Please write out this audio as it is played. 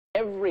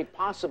every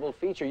possible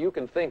feature you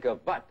can think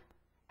of, but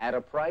at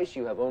a price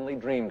you have only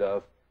dreamed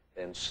of,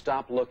 then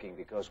stop looking,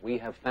 because we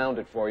have found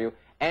it for you,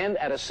 and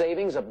at a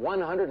savings of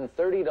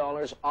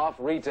 $130 off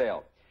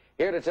retail.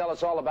 Here to tell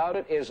us all about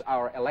it is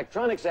our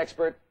electronics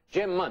expert,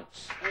 Jim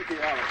Muntz. Thank you,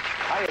 Alex.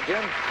 Hiya,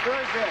 Jim.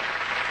 Very good.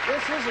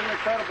 This is an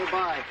incredible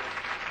buy.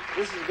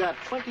 This has got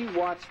 20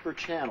 watts per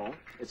channel.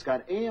 It's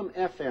got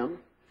AM/FM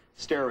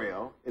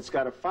stereo. It's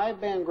got a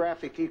 5-band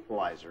graphic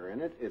equalizer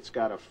in it. It's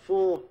got a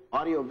full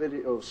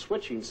audio-video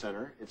switching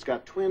center. It's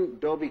got twin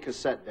Dolby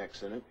cassette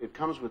decks in it. It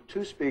comes with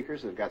 2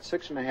 speakers. They've got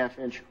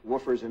 6.5-inch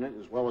woofers in it,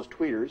 as well as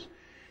tweeters.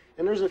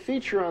 And there's a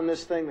feature on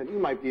this thing that you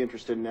might be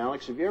interested in,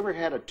 Alex. Have you ever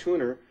had a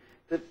tuner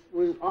that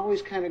would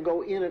always kind of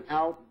go in and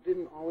out,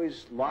 didn't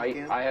always lock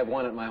in? I have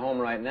one at my home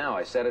right now.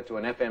 I set it to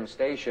an FM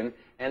station,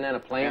 and then a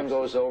plane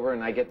goes over,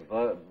 and I get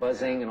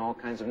buzzing and all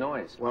kinds of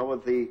noise. Well,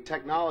 with the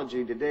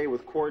technology today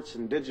with quartz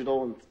and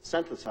digital and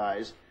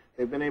synthesized,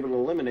 they've been able to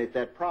eliminate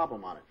that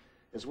problem on it.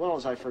 As well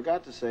as I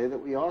forgot to say that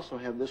we also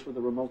have this with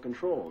the remote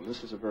control, and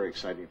this is a very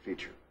exciting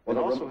feature. It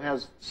also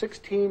has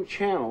 16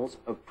 channels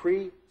of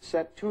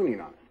preset tuning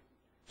on it.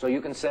 So you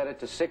can set it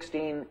to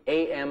 16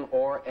 AM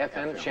or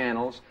FM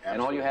channels,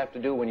 and all you have to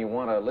do when you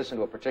want to listen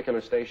to a particular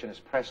station is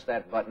press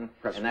that button,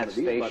 and that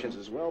station... These buttons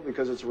as well,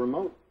 because it's a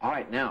remote. All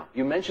right, now,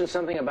 you mentioned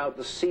something about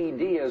the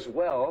CD as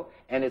well,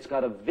 and it's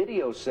got a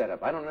video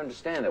setup. I don't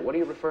understand that. What are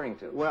you referring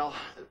to? Well,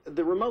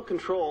 the remote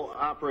control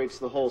operates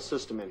the whole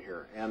system in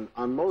here, and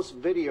on most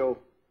video,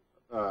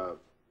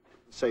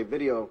 say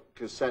video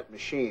cassette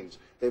machines,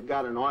 they've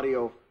got an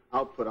audio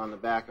output on the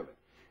back of it.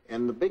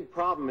 And the big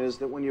problem is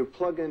that when you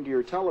plug into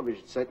your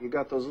television set, you've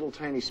got those little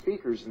tiny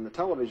speakers in the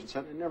television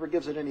set, and it never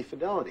gives it any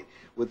fidelity.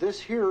 With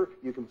this here,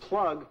 you can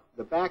plug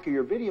the back of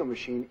your video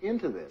machine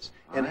into this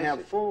and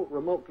have full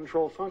remote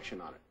control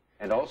function on it.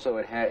 And also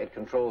it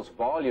controls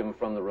volume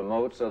from the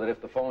remote, so that if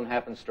the phone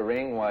happens to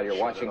ring while you're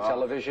watching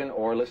television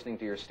or listening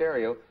to your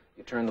stereo,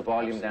 you turn the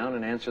volume down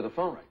and answer the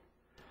phone. Right.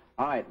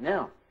 All right,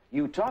 now,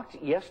 you talked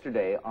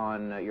yesterday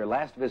on your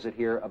last visit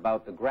here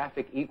about the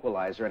graphic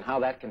equalizer and how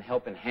that can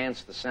help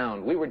enhance the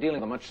sound. We were dealing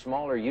with a much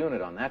smaller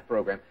unit on that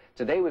program.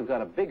 Today we've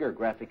got a bigger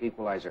graphic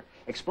equalizer.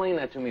 Explain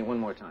that to me one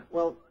more time.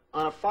 Well,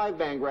 on a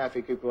 5-band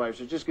graphic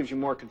equalizer, it just gives you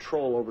more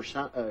control over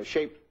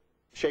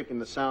shaping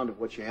the sound of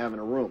what you have in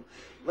a room.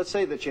 Let's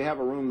say that you have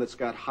a room that's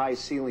got high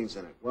ceilings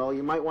in it. Well,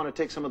 you might want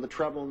to take some of the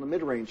treble and the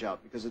mid-range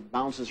out because it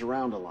bounces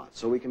around a lot.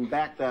 So we can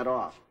back that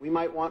off. We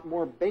might want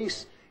more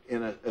bass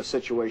in a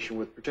situation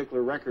with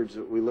particular records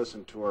that we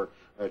listen to or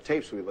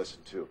tapes we listen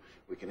to.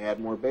 We can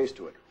add more bass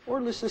to it. Or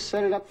let's just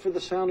set it up for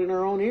the sound in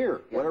our own ear,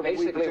 whatever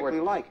we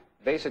particularly like.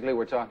 Basically,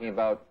 we're talking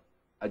about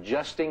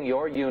adjusting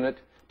your unit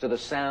to the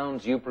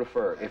sounds you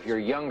prefer. If you're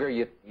younger,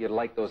 you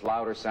like those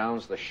louder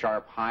sounds, the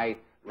sharp,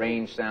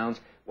 high-range sounds.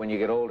 When you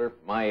get older,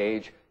 my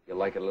age, you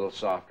like it a little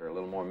softer, a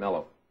little more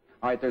mellow.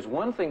 All right, there's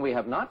one thing we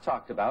have not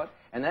talked about,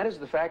 and that is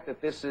the fact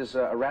that this is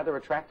a rather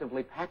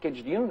attractively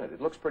packaged unit.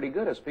 It looks pretty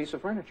good as a piece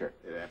of furniture.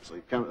 It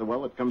absolutely comes,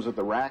 well, it comes with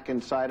the rack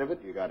inside of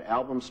it. You've got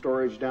album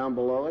storage down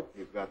below it.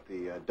 You've got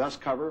the dust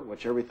cover,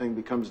 which everything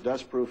becomes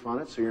dust-proof on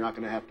it, so you're not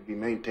going to have to be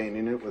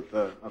maintaining it with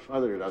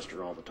other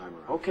duster all the time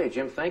around. Okay,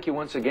 Jim, thank you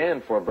once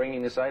again for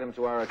bringing this item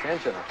to our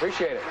attention. I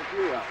appreciate it. Thank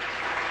you, Al.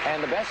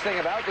 And the best thing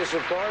about this,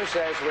 of course,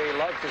 as we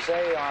love to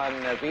say on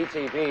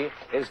BTV,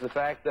 is the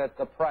fact that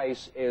the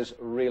price is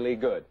really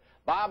good.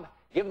 Bob,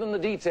 give them the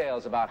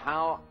details about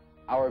how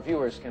our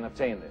viewers can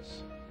obtain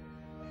this.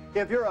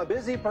 If you're a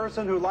busy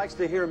person who likes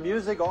to hear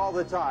music all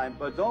the time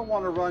but don't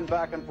want to run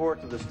back and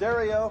forth to the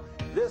stereo,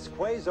 this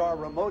Quasar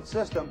remote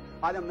system,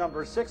 item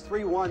number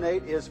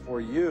 6318, is for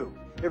you.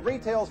 It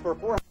retails for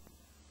 $400.